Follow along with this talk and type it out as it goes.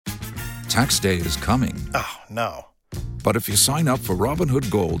Tax day is coming. Oh, no. But if you sign up for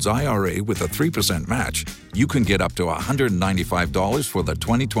Robinhood Gold's IRA with a 3% match, you can get up to $195 for the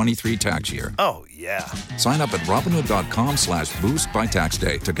 2023 tax year. Oh, yeah. Sign up at Robinhood.com/boost by tax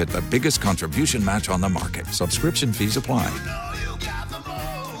day to get the biggest contribution match on the market. Subscription fees apply.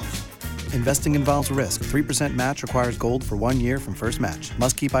 Investing involves risk. 3% match requires gold for 1 year from first match.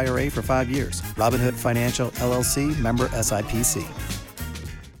 Must keep IRA for 5 years. Robinhood Financial, LLC, member SIPC.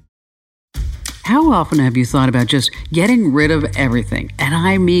 How often have you thought about just getting rid of everything? And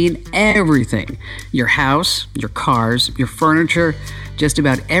I mean everything. Your house, your cars, your furniture, just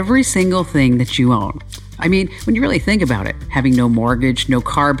about every single thing that you own. I mean, when you really think about it, having no mortgage, no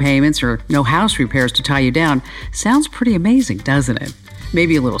car payments, or no house repairs to tie you down sounds pretty amazing, doesn't it?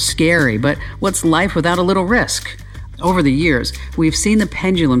 Maybe a little scary, but what's life without a little risk? Over the years, we've seen the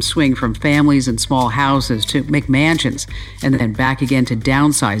pendulum swing from families and small houses to McMansions, and then back again to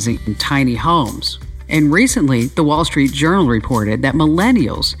downsizing in tiny homes. And recently, the Wall Street Journal reported that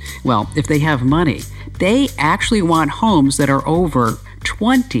millennials, well, if they have money, they actually want homes that are over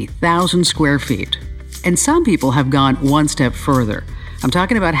 20,000 square feet. And some people have gone one step further. I'm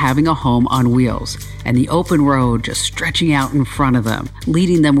talking about having a home on wheels and the open road just stretching out in front of them,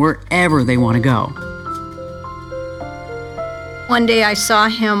 leading them wherever they want to go. One day I saw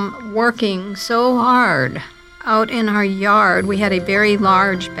him working so hard out in our yard. We had a very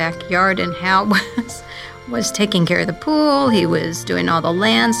large backyard, and Hal was taking care of the pool. He was doing all the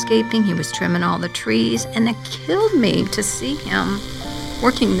landscaping. He was trimming all the trees. And it killed me to see him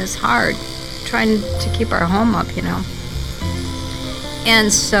working this hard, trying to keep our home up, you know.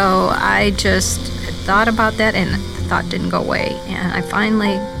 And so I just had thought about that, and the thought didn't go away. And I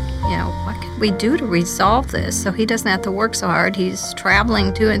finally, what can we do to resolve this so he doesn't have to work so hard? He's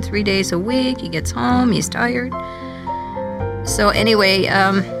traveling 2 and 3 days a week. He gets home, he's tired. So anyway,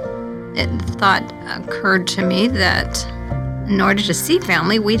 the thought occurred to me that in order to see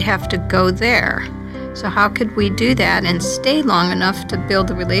family, we'd have to go there. So how could we do that and stay long enough to build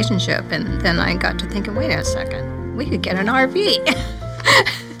the relationship? And then I got to thinking, wait a second, we could get an RV.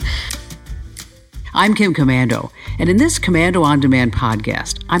 I'm Kim Komando, and in this Komando On Demand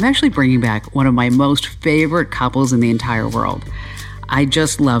podcast, I'm actually bringing back one of my most favorite couples in the entire world. I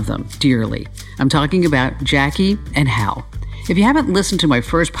just love them dearly. I'm talking about Jackie and Hal. If you haven't listened to my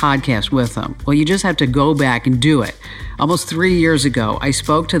first podcast with them, well, you just have to go back and do it. Almost 3 years ago, I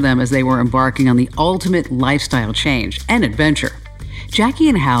spoke to them as they were embarking on the ultimate lifestyle change and adventure. Jackie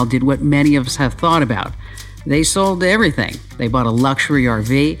and Hal did what many of us have thought about. They sold everything. They bought a luxury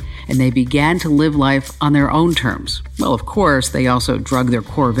RV, and they began to live life on their own terms. Well, of course, they also drug their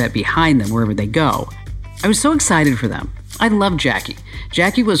Corvette behind them wherever they go. I was so excited for them. I love Jackie.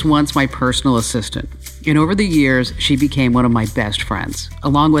 Jackie was once my personal assistant, and over the years, she became one of my best friends.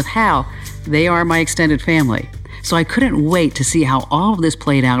 Along with Hal, they are my extended family. So I couldn't wait to see how all of this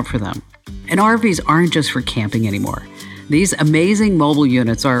played out for them. And RVs aren't just for camping anymore. These amazing mobile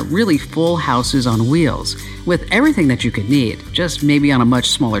units are really full houses on wheels with everything that you could need, just maybe on a much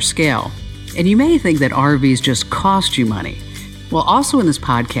smaller scale. And you may think that RVs just cost you money. Well, also in this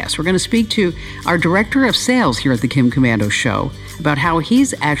podcast, we're going to speak to our director of sales here at the Kim Komando Show about how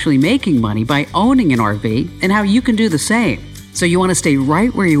he's actually making money by owning an RV and how you can do the same. So you want to stay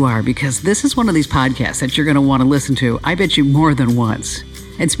right where you are, because this is one of these podcasts that you're going to want to listen to, I bet you, more than once.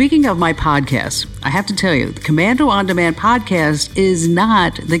 And speaking of my podcasts, I have to tell you, the Komando On Demand podcast is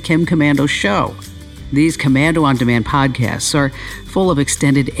not the Kim Komando Show. These Komando On Demand podcasts are full of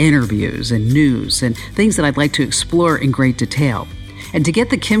extended interviews and news and things that I'd like to explore in great detail. And to get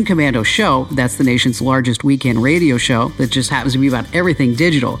the Kim Komando Show, that's the nation's largest weekend radio show that just happens to be about everything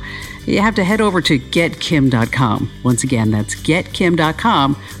digital, you have to head over to getkim.com. Once again, that's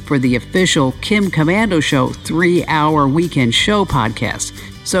getkim.com for the official Kim Komando Show 3-hour weekend show podcast.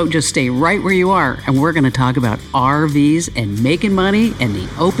 So just stay right where you are, and we're going to talk about RVs and making money and the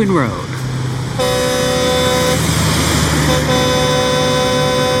open road.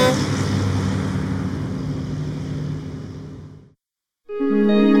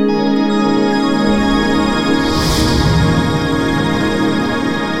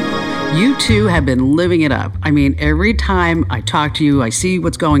 You two have been living it up. I mean, every time I talk to you, I see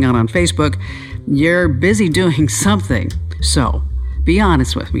what's going on Facebook. You're busy doing something. So, be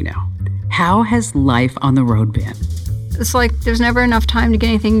honest with me now. How has life on the road been? It's like there's never enough time to get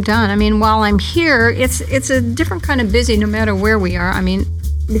anything done. I mean, while I'm here, it's a different kind of busy no matter where we are. I mean,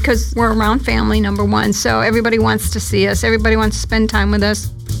 because we're around family, number one, so everybody wants to see us. Everybody wants to spend time with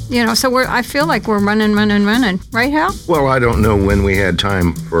us. So I feel like we're running. Right, Hal? Well, I don't know when we had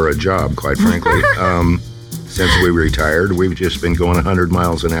time for a job, quite frankly. Since we retired, we've just been going 100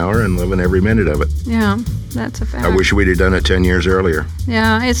 miles an hour and living every minute of it. Yeah, that's a fact. I wish we'd have done it 10 years earlier.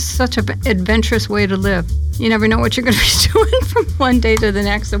 Yeah, it's such an adventurous way to live. You never know what you're going to be doing from one day to the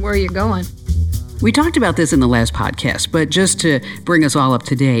next and where you're going. We talked about this in the last podcast, but just to bring us all up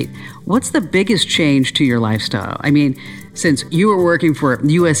to date, what's the biggest change to your lifestyle? I mean, since you were working for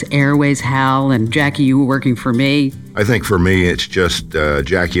U.S. Airways, Hal, and Jackie, you were working for me. I think for me, it's just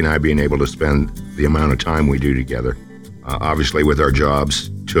Jackie and I being able to spend the amount of time we do together. Obviously, with our jobs,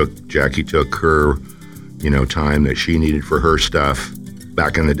 Jackie took her, time that she needed for her stuff.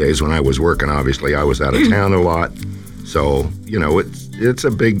 Back in the days when I was working, obviously, I was out of town a lot. So,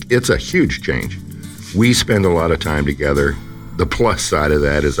 it's a huge change. We spend a lot of time together. The plus side of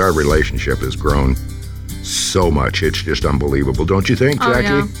that is our relationship has grown so much. It's just unbelievable. Don't you think, Jackie?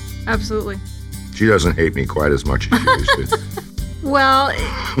 Oh, yeah, absolutely. She doesn't hate me quite as much as she used to. Well,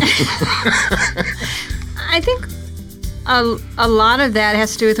 I think a lot of that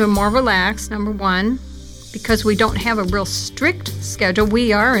has to do with we're more relaxed, number one, because we don't have a real strict schedule.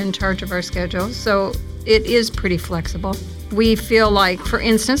 We are in charge of our schedule, so it is pretty flexible. We feel like, for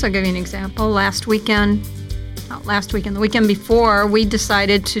instance, I'll give you an example. The weekend before, we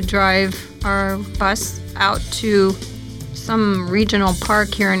decided to drive our bus out to some regional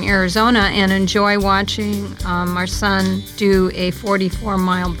park here in Arizona and enjoy watching our son do a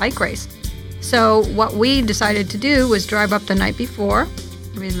 44-mile bike race. So what we decided to do was drive up the night before,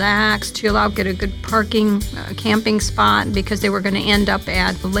 relax, chill out, get a good camping spot, because they were going to end up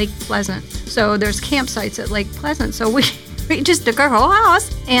at Lake Pleasant. So there's campsites at Lake Pleasant. So we just took our whole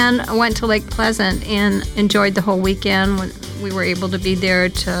house and went to Lake Pleasant and enjoyed the whole weekend. We were able to be there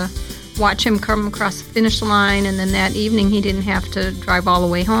to watch him come across the finish line, and then that evening he didn't have to drive all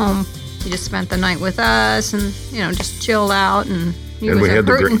the way home. He just spent the night with us and, just chilled out. And we had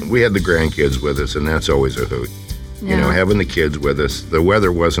the grandkids with us, and that's always a hoot. Yeah. Having the kids with us. The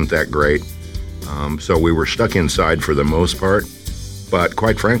weather wasn't that great, so we were stuck inside for the most part. But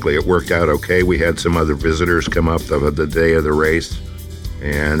quite frankly, it worked out okay. We had some other visitors come up the day of the race,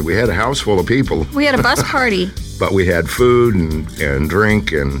 and we had a house full of people. We had a bus party. But we had food and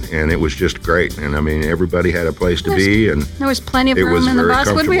drink, and it was just great. And, everybody had a place to be. And there was plenty of room in the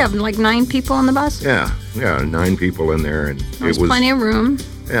bus. What did we have, like 9 people in the bus? Yeah, 9 people in there. And there was plenty of room.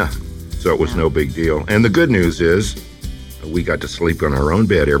 Yeah, so it was no big deal. And the good news is we got to sleep on our own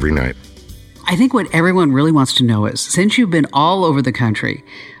bed every night. I think what everyone really wants to know is, since you've been all over the country,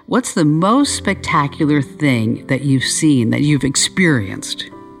 what's the most spectacular thing that you've seen, that you've experienced?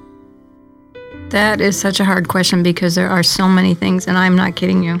 That is such a hard question because there are so many things, and I'm not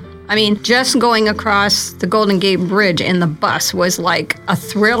kidding you. Just going across the Golden Gate Bridge in the bus was like a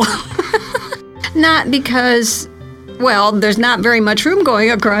thrill. Not because, there's not very much room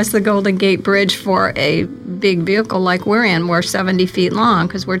going across the Golden Gate Bridge for a big vehicle like we're in. We're 70 feet long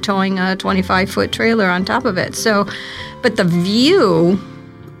because we're towing a 25-foot trailer on top of it. So, but the view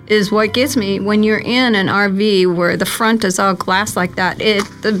is what gets me. When you're in an RV where the front is all glass like that,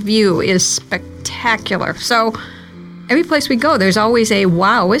 the view is spectacular. So every place we go, there's always a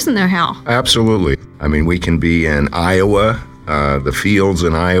wow, isn't there, Hal? Absolutely. We can be in Iowa, the fields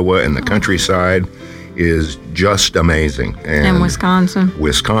in Iowa and the countryside is just amazing. And Wisconsin.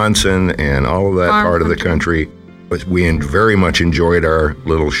 Wisconsin and all of that part of the country. We very much enjoyed our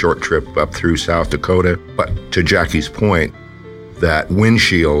little short trip up through South Dakota. But to Jackie's point, that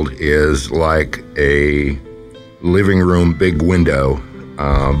windshield is like a living room big window,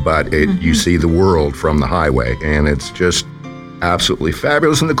 but you see the world from the highway, and it's just absolutely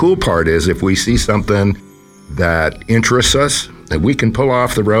fabulous. And the cool part is if we see something that interests us, that we can pull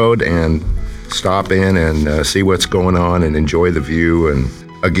off the road and stop in and see what's going on and enjoy the view. And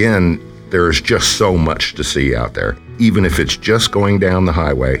again, there's just so much to see out there. Even if it's just going down the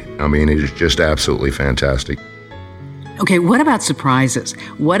highway, it is just absolutely fantastic. Okay, what about surprises?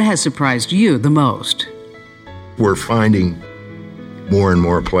 What has surprised you the most? We're finding more and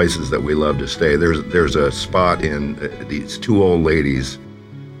more places that we love to stay. There's a spot in these 2 old ladies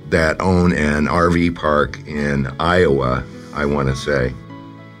that own an RV park in Iowa, I want to say.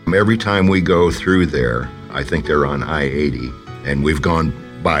 Every time we go through there, I think they're on I-80, and we've gone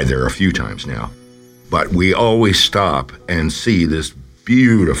by there a few times now. But we always stop and see this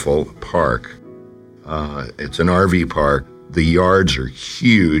beautiful park. It's an RV park. The yards are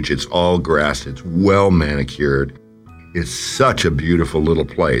huge. It's all grass. It's well manicured. It's such a beautiful little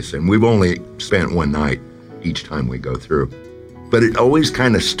place. And we've only spent one night each time we go through. But it always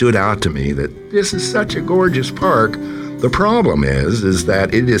kind of stood out to me that this is such a gorgeous park. The problem is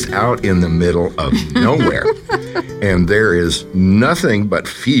that it is out in the middle of nowhere. And there is nothing but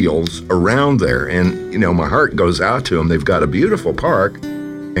fields around there. And, my heart goes out to them. They've got a beautiful park.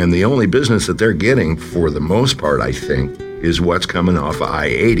 And the only business that they're getting, for the most part, I think, is what's coming off of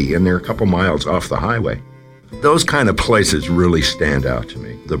I-80. And they're a couple miles off the highway. Those kind of places really stand out to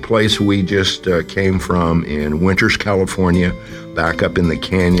me. The place we just came from in Winters, California, back up in the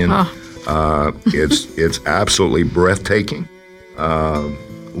canyon, it's absolutely breathtaking.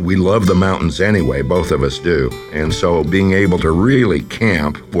 We love the mountains anyway, both of us do. And so being able to really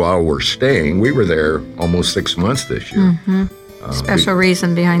camp while we're staying, we were there almost 6 months this year. Mm-hmm. Special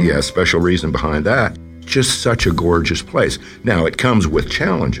reason behind that. Yeah, special reason behind that. Just such a gorgeous place. Now, it comes with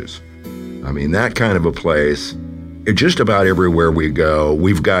challenges. I mean, that kind of a place, just about everywhere we go,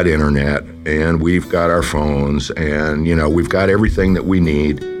 we've got internet and we've got our phones and, we've got everything that we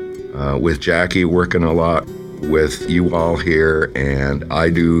need. With Jackie working a lot with you all here, and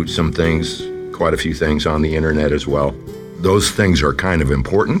I do some things, quite a few things on the internet as well. Those things are kind of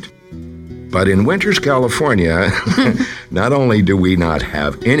important. But in Winters, California, not only do we not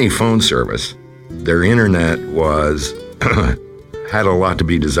have any phone service, their internet had a lot to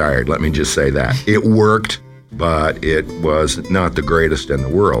be desired, let me just say that. It worked, but it was not the greatest in the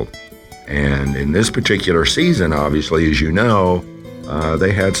world. And in this particular season, obviously, as you know,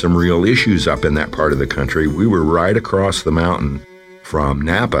 they had some real issues up in that part of the country. We were right across the mountain from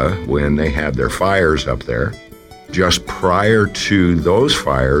Napa when they had their fires up there. Just prior to those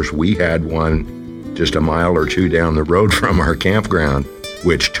fires, we had one just a mile or two down the road from our campground,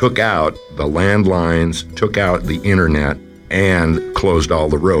 which took out the landlines, took out the internet, and closed all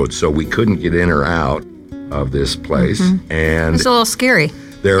the roads. So we couldn't get in or out of this place. Mm-hmm. And it's a little scary,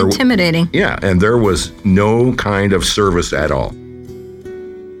 intimidating. Yeah, and there was no kind of service at all.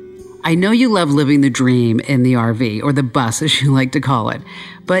 I know you love living the dream in the RV, or the bus as you like to call it,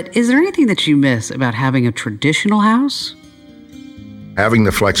 but is there anything that you miss about having a traditional house? Having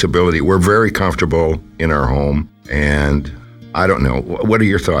the flexibility. We're very comfortable in our home, and I don't know. What are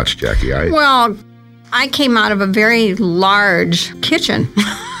your thoughts, Jackie? Well, I came out of a very large kitchen,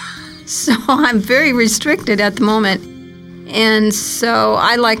 so I'm very restricted at the moment. And so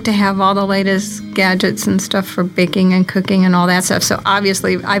I like to have all the latest gadgets and stuff for baking and cooking and all that stuff. So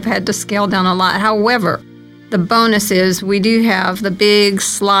obviously I've had to scale down a lot. However, the bonus is we do have the big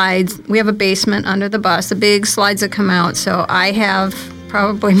slides. We have a basement under the bus, the big slides that come out. So I have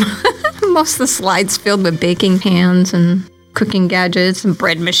probably most of the slides filled with baking pans and cooking gadgets and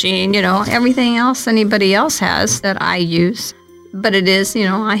bread machine, everything else anybody else has that I use. But it is,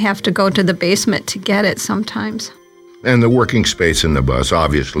 I have to go to the basement to get it sometimes. And the working space in the bus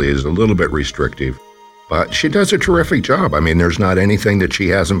obviously is a little bit restrictive, but she does a terrific job. I mean, there's not anything that she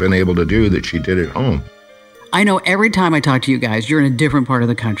hasn't been able to do that she did at home. I know every time I talk to you guys, you're in a different part of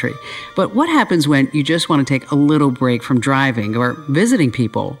the country. But what happens when you just want to take a little break from driving or visiting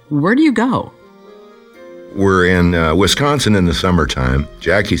people? Where do you go? We're in Wisconsin in the summertime.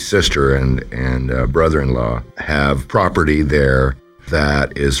 Jackie's sister and brother-in-law have property there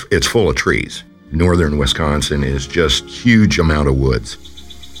that it's full of trees. Northern Wisconsin is just huge amount of woods.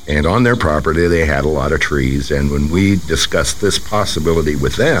 And on their property, they had a lot of trees. And when we discussed this possibility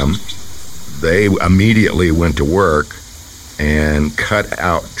with them, they immediately went to work and cut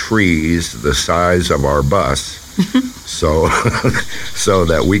out trees the size of our bus so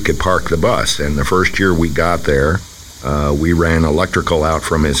that we could park the bus. And the first year we got there, we ran electrical out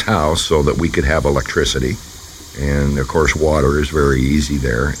from his house so that we could have electricity. And, of course, water is very easy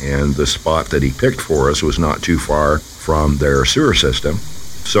there. And the spot that he picked for us was not too far from their sewer system.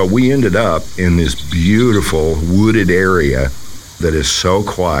 So we ended up in this beautiful wooded area that is so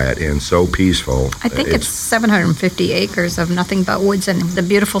quiet and so peaceful. I think it's 750 acres of nothing but woods and the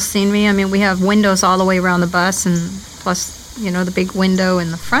beautiful scenery. I mean, we have windows all the way around the bus and plus, the big window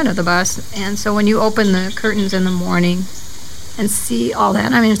in the front of the bus. And so when you open the curtains in the morning and see all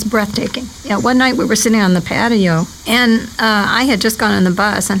that, I mean, it's breathtaking. Yeah, one night we were sitting on the patio, and I had just gone on the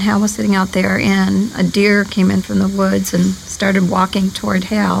bus, and Hal was sitting out there, and a deer came in from the woods and started walking toward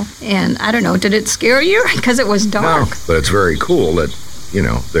Hal. And I don't know, did it scare you? Because it was dark. No, but it's very cool that,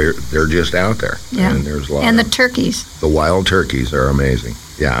 they're just out there. Yeah. And there's a lot and of the turkeys. The wild turkeys are amazing.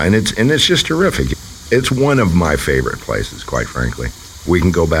 Yeah, and it's just terrific. It's one of my favorite places, quite frankly. We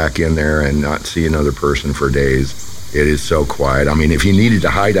can go back in there and not see another person for days. It is so quiet. I mean, if you needed to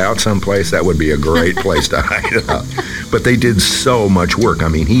hide out someplace, that would be a great place to hide out. But they did so much work. I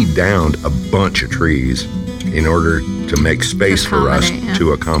mean, he downed a bunch of trees in order to make space for us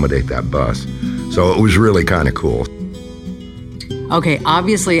to accommodate that bus. So it was really kind of cool. Okay,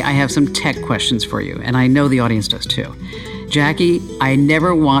 obviously I have some tech questions for you, and I know the audience does too. Jackie, I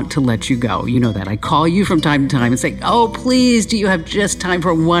never want to let you go. You know that. I call you from time to time and say, oh, please, do you have just time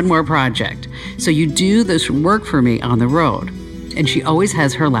for one more project? So you do this work for me on the road. And she always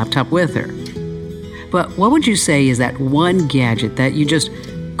has her laptop with her. But what would you say is that one gadget that you just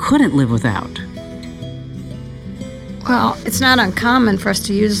couldn't live without? Well, it's not uncommon for us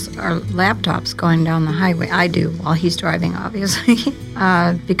to use our laptops going down the highway. I do, while he's driving, obviously,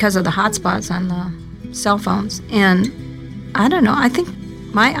 because of the hotspots on the cell phones. And I don't know, I think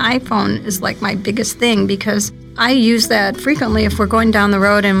my iPhone is like my biggest thing because I use that frequently. If we're going down the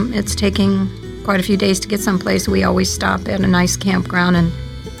road and it's taking quite a few days to get someplace, we always stop at a nice campground and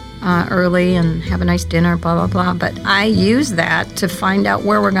early and have a nice dinner, blah, blah, blah. But I use that to find out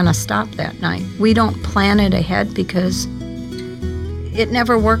where we're going to stop that night. We don't plan it ahead because it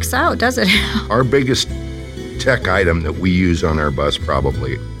never works out, does it? Our biggest tech item that we use on our bus,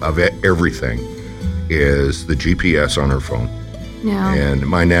 probably, of everything, is the GPS on our phone. Yeah. And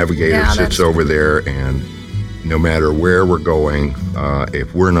my navigator sits over there, and no matter where we're going,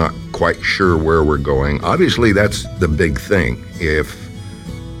 if we're not quite sure where we're going, obviously that's the big thing.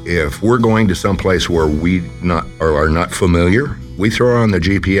 If we're going to someplace where we are not familiar, we throw on the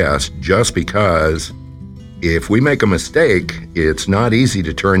GPS just because if we make a mistake, it's not easy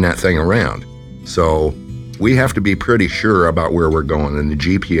to turn that thing around. So we have to be pretty sure about where we're going, and the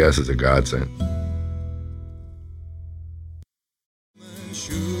GPS is a godsend.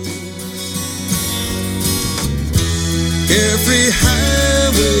 Every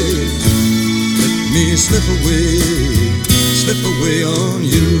highway, let me slip away on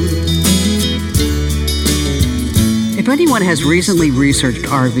you. If anyone has recently researched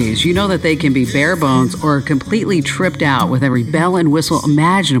RVs, you know that they can be bare bones or completely tripped out with every bell and whistle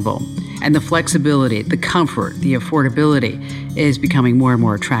imaginable. And the flexibility, the comfort, the affordability is becoming more and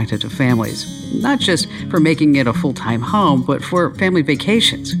more attractive to families, not just for making it a full-time home, but for family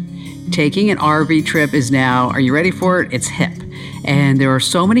vacations. Taking an RV trip is now, are you ready for it? It's hip. And there are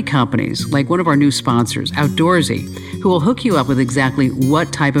so many companies, like one of our new sponsors, Outdoorsy, who will hook you up with exactly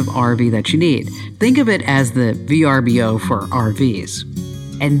what type of RV that you need. Think of it as the VRBO for RVs.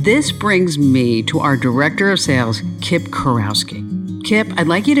 And this brings me to our Director of Sales, Kip Kurowski. Kip, I'd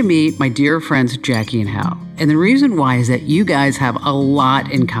like you to meet my dear friends Jackie and Hal. And the reason why is that you guys have a lot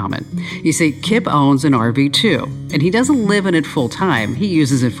in common. You see, Kip owns an RV too, and he doesn't live in it full time. He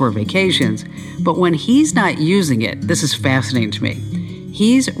uses it for vacations. But when he's not using it, this is fascinating to me,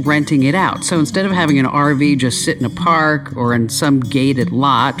 he's renting it out. So instead of having an RV just sit in a park or in some gated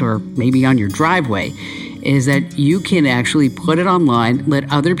lot or maybe on your driveway, is that you can actually put it online,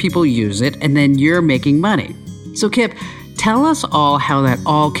 let other people use it, and then you're making money. So Kip, tell us all how that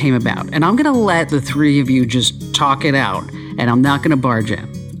all came about. And I'm going to let the three of you just talk it out, and I'm not going to barge in.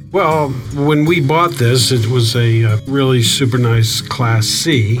 Well, when we bought this, it was a really super nice Class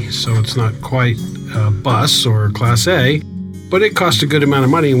C, so it's not quite a bus or Class A, but it cost a good amount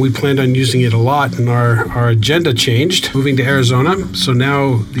of money, and we planned on using it a lot, and our agenda changed, moving to Arizona. So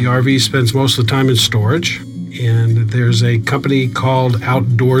now the RV spends most of the time in storage, and there's a company called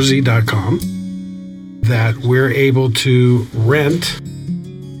Outdoorsy.com that we're able to rent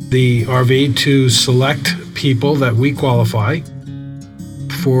the RV to select people that we qualify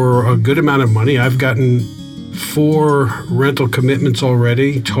for a good amount of money. I've gotten 4 rental commitments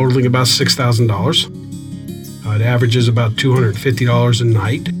already, totaling about $6,000. It averages about $250 a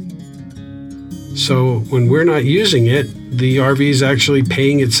night. So when we're not using it, the RV is actually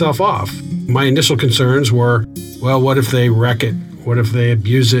paying itself off. My initial concerns were, well, what if they wreck it? What if they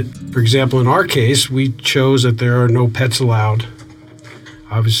abuse it? For example, in our case, we chose that there are no pets allowed.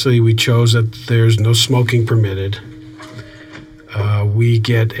 Obviously, we chose that there's no smoking permitted. We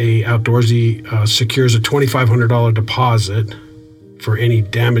get Outdoorsy secures a $2,500 deposit for any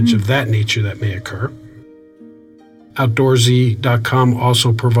damage of that nature that may occur. Outdoorsy.com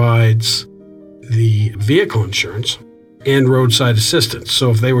also provides the vehicle insurance and roadside assistance.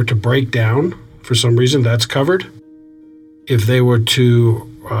 So if they were to break down for some reason, that's covered. If they were to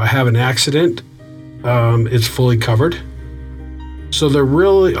have an accident, it's fully covered. So they're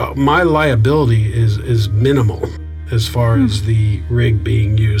really, my liability is minimal as far as the rig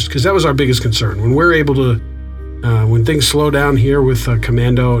being used, because that was our biggest concern. When we're able to, when things slow down here with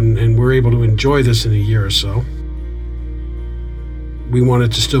Commando and we're able to enjoy this in a year or so, we want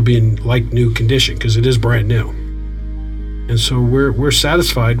it to still be in like new condition because it is brand new. And so we're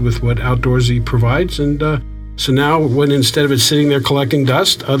satisfied with what Outdoorsy provides. And so now when instead of it sitting there collecting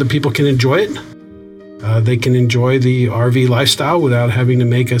dust, other people can enjoy it. They can enjoy the RV lifestyle without having to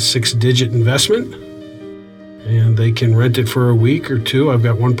make a 6-digit investment. and they can rent it for a week or two. I've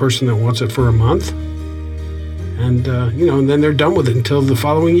got one person that wants it for a month. And, and then they're done with it until the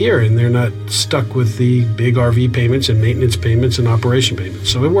following year, and they're not stuck with the big RV payments and maintenance payments and operation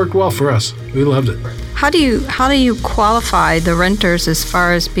payments. So it worked well for us. We loved it. How do you qualify the renters as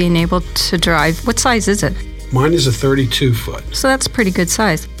far as being able to drive? What size is it? Mine is a 32-foot. So that's pretty good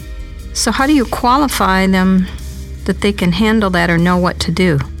size. So how do you qualify them that they can handle that or know what to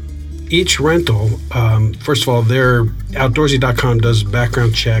do? Each rental, first of all, Outdoorsy.com does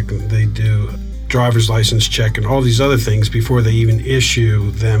background check. They do driver's license check and all these other things before they even issue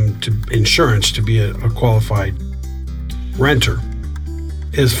them to insurance to be a qualified renter.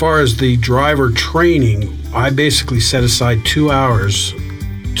 As far as the driver training, I basically set aside 2 hours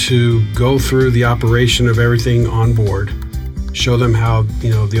to go through the operation of everything on board, show them how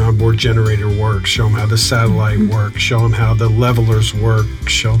the onboard generator works, show them how the satellite works, show them how the levelers work,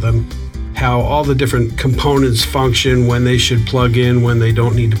 show them how all the different components function, when they should plug in, when they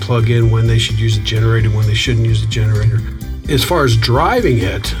don't need to plug in, when they should use a generator, when they shouldn't use a generator. As far as driving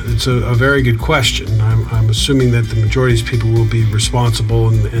it, it's a very good question. I'm assuming that the majority of these people will be responsible,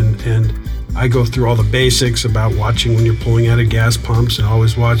 and I go through all the basics about watching when you're pulling out of gas pumps, and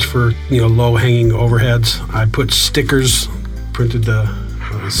always watch for low-hanging overheads. I put stickers, printed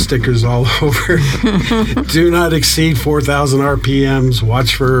stickers all over. Do not exceed 4,000 RPMs.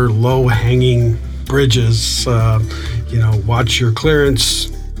 Watch for low-hanging bridges. Watch your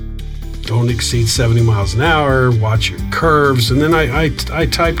clearance. Don't exceed 70 miles an hour. Watch your curves. And then I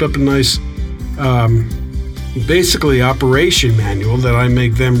typed up a nice, basically operation manual that I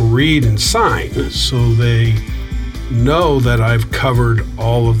make them read and sign, so they know that I've covered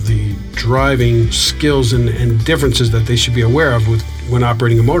all of the driving skills and differences that they should be aware of when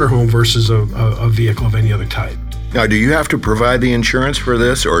operating a motorhome versus a vehicle of any other type. Now, do you have to provide the insurance for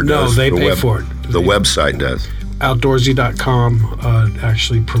this, or no? Does They pay for it. The website does. Outdoorsy.com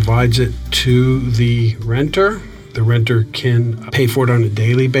actually provides it to the renter. The renter can pay for it on a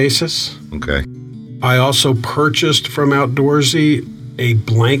daily basis. Okay. I also purchased from Outdoorsy a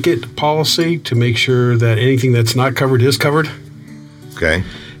blanket policy to make sure that anything that's not covered is covered. Okay.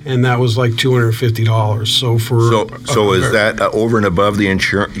 And that was like $250. So is that over and above the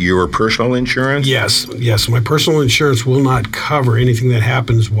your personal insurance? Yes. My personal insurance will not cover anything that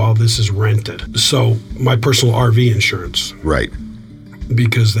happens while this is rented. So my personal RV insurance. Right.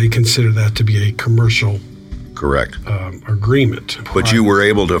 Because they consider that to be a commercial correct agreement. But you were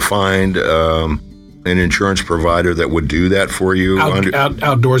able to find an insurance provider that would do that for you?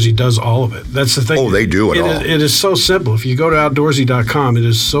 Outdoorsy does all of it. That's the thing. Oh, they do it all. It is so simple. If you go to Outdoorsy.com, it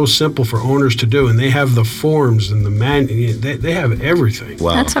is so simple for owners to do, and they have the forms and the they have everything.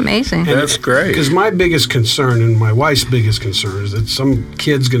 Wow. That's amazing. That's great. Because my biggest concern and my wife's biggest concern is that some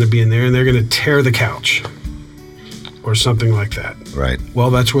kid's going to be in there and they're going to tear the couch or something like that. Right.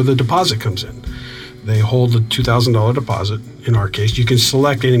 Well, that's where the deposit comes in. They hold a $2,000 deposit. In our case, you can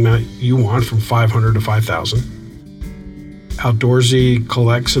select any amount you want from $500 to $5,000. Outdoorsy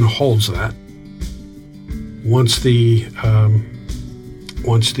collects and holds that. Once the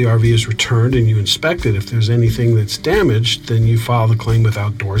RV is returned and you inspect it, if there's anything that's damaged, then you file the claim with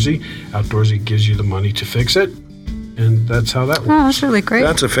Outdoorsy. Outdoorsy gives you the money to fix it, and that's how that works. Oh, that's really great.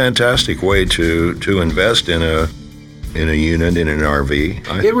 That's a fantastic way to invest in a unit, in an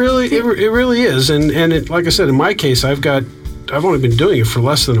RV. It really is, and it, like I said, in my case, I've only been doing it for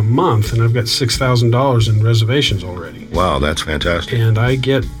less than a month, and I've got $6,000 in reservations already. Wow, that's fantastic. And I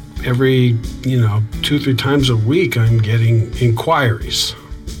get every 2-3 times a week, I'm getting inquiries.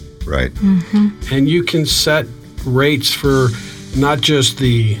 Right. Mm-hmm. And you can set rates for not just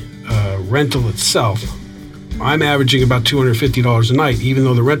the rental itself. I'm averaging about $250 a night, even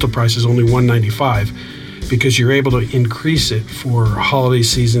though the rental price is only $195. Because you're able to increase it for holiday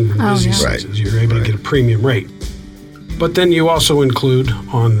season and busy seasons. Right. You're able to get a premium rate. But then you also include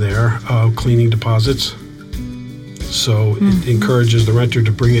on there cleaning deposits. So it encourages the renter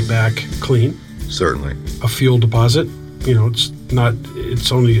to bring it back clean. Certainly. A fuel deposit.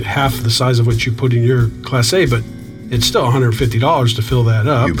 It's only half the size of what you put in your Class A, but it's still $150 to fill that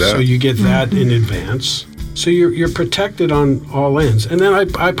up. You bet. So you get that in advance. So you're protected on all ends. And then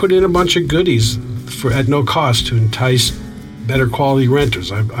I put in a bunch of goodies at no cost to entice better quality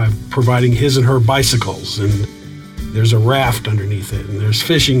renters. I'm providing his and her bicycles, and there's a raft underneath it, and there's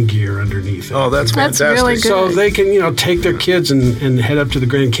fishing gear underneath it. Oh, that's fantastic. Really good. So they can, take their kids and head up to the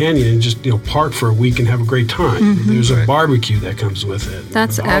Grand Canyon and just, park for a week and have a great time. Mm-hmm. There's a barbecue that comes with it.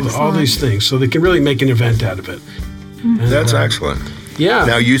 That's excellent. All these things. So they can really make an event out of it. Mm-hmm. And, That's excellent. Yeah.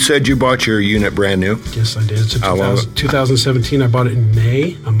 Now, you said you bought your unit brand new? Yes, I did. It's a 2017. I bought it in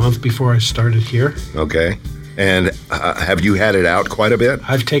May, a month before I started here. Okay. And have you had it out quite a bit?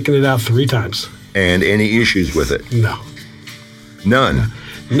 I've taken it out 3 times. And any issues with it? No. None?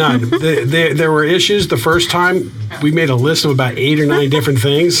 None. There were issues the first time. We made a list of about 8 or 9 different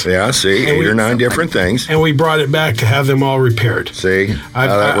things. Yeah, see, 8 or 9 different things. And we brought it back to have them all repaired. See?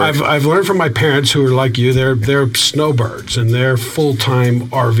 I've learned from my parents who are like you, they're snowbirds and they're full-time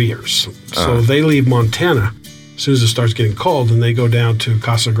RVers. So they leave Montana as soon as it starts getting cold and they go down to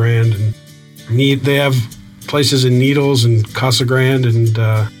Casa Grande and they have places in Needles and Casa Grande and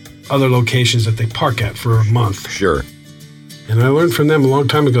other locations that they park at for a month. Sure. And I learned from them a long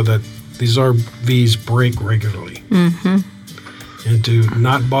time ago that these RVs break regularly. Mm-hmm. And to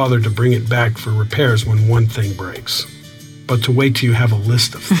not bother to bring it back for repairs when one thing breaks, but to wait till you have a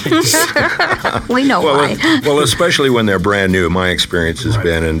list of things. We know why. Well, especially when they're brand new. My experience has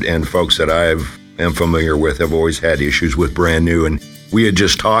been, and folks that I am familiar with have always had issues with brand new. And we had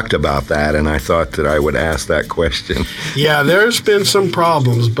just talked about that, and I thought that I would ask that question. Yeah, there's been some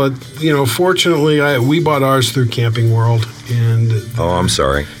problems, but, fortunately, we bought ours through Camping World. And oh, I'm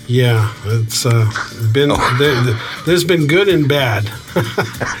sorry. Yeah, it's been there's been good and bad.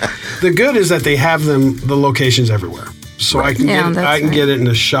 The good is that they have the locations everywhere, so I can get it in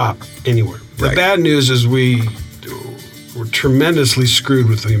a shop anywhere. The bad news is we were tremendously screwed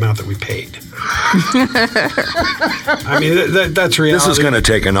with the amount that we paid. I mean, that's reality. This is going to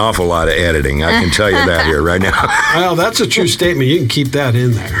take an awful lot of editing. I can tell you that here right now. Well, that's a true statement. You can keep that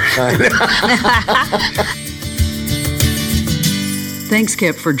in there. Thanks,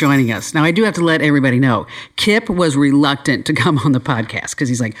 Kip, for joining us. Now, I do have to let everybody know, Kip was reluctant to come on the podcast because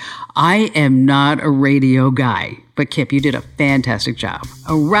he's like, I am not a radio guy. But Kip, you did a fantastic job.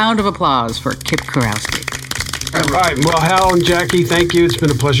 A round of applause for Kip Kurowski. All right. Well, Hal and Jackie, thank you. It's been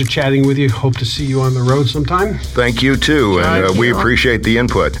a pleasure chatting with you. Hope to see you on the road sometime. Thank you, too. And we appreciate the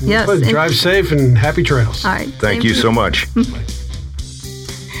input. Yes. Drive safe and happy trails. All right. Thank you so much.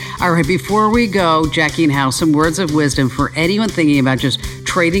 All right, before we go, Jackie and Hal, some words of wisdom for anyone thinking about just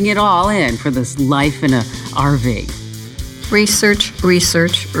trading it all in for this life in a RV. Research.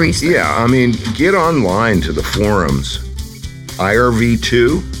 Yeah, I mean, get online to the forums.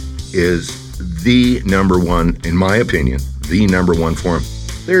 IRV2 is the number one, in my opinion, the number one forum.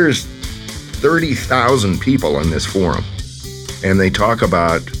 There's 30,000 people in this forum, and they talk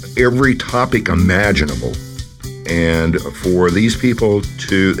about every topic imaginable. And for these people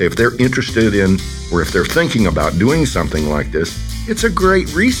to, if they're interested in, or if they're thinking about doing something like this, it's a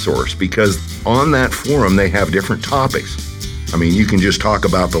great resource because on that forum, they have different topics. I mean, you can just talk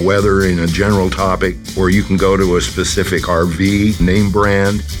about the weather in a general topic, or you can go to a specific RV name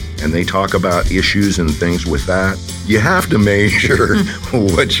brand, and they talk about issues and things with that. You have to measure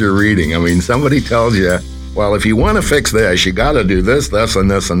what you're reading. I mean, somebody tells you, well, if you want to fix this, you got to do this, this, and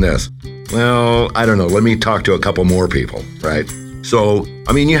this, and this. Well, I don't know. Let me talk to a couple more people, right? So,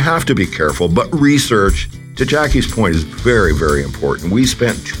 I mean, you have to be careful, but research, to Jackie's point, is very, very important. We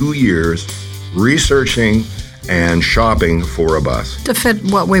spent 2 years researching and shopping for a bus. To fit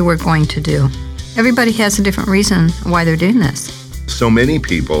what we were going to do. Everybody has a different reason why they're doing this. So many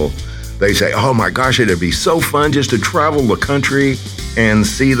people, they say, oh my gosh, it'd be so fun just to travel the country and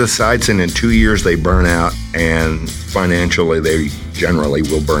see the sights, and in 2 years they burn out, and financially they generally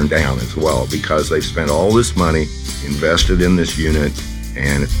will burn down as well because they've spent all this money invested in this unit,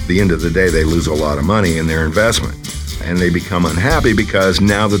 and at the end of the day they lose a lot of money in their investment, and they become unhappy because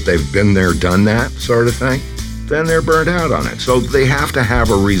now that they've been there, done that sort of thing, then they're burnt out on it. So they have to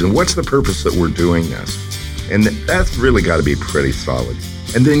have a reason. What's the purpose that we're doing this? And that's really got to be pretty solid.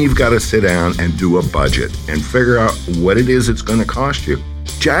 And then you've got to sit down and do a budget and figure out what it is it's going to cost you.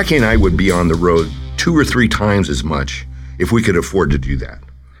 Jackie and I would be on the road 2 or 3 times as much if we could afford to do that.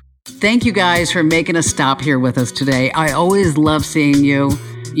 Thank you guys for making a stop here with us today. I always love seeing you.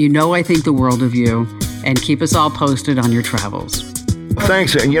 You know I think the world of you. And keep us all posted on your travels.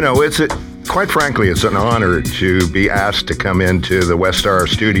 Thanks. And quite frankly, it's an honor to be asked to come into the West Star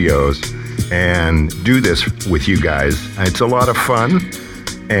Studios and do this with you guys. It's a lot of fun,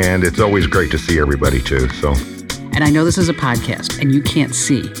 and it's always great to see everybody too. So, and I know this is a podcast, and you can't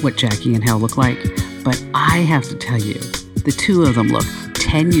see what Jackie and Hal look like, but I have to tell you, the two of them look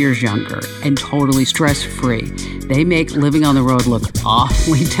 10 years younger and totally stress-free. They make living on the road look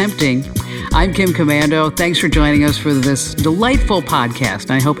awfully tempting. I'm Kim Commando. Thanks for joining us for this delightful podcast.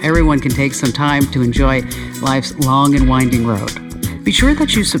 I hope everyone can take some time to enjoy life's long and winding road. Be sure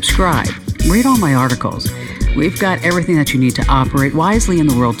that you subscribe. Read all my articles. We've got everything that you need to operate wisely in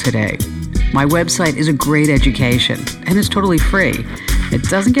the world today. My website is a great education, and it's totally free. It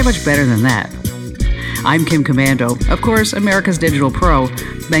doesn't get much better than that. I'm Kim Commando, of course, America's Digital Pro.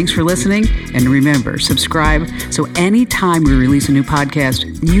 Thanks for listening, and remember, subscribe so anytime we release a new podcast,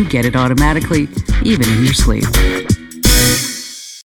 you get it automatically, even in your sleep.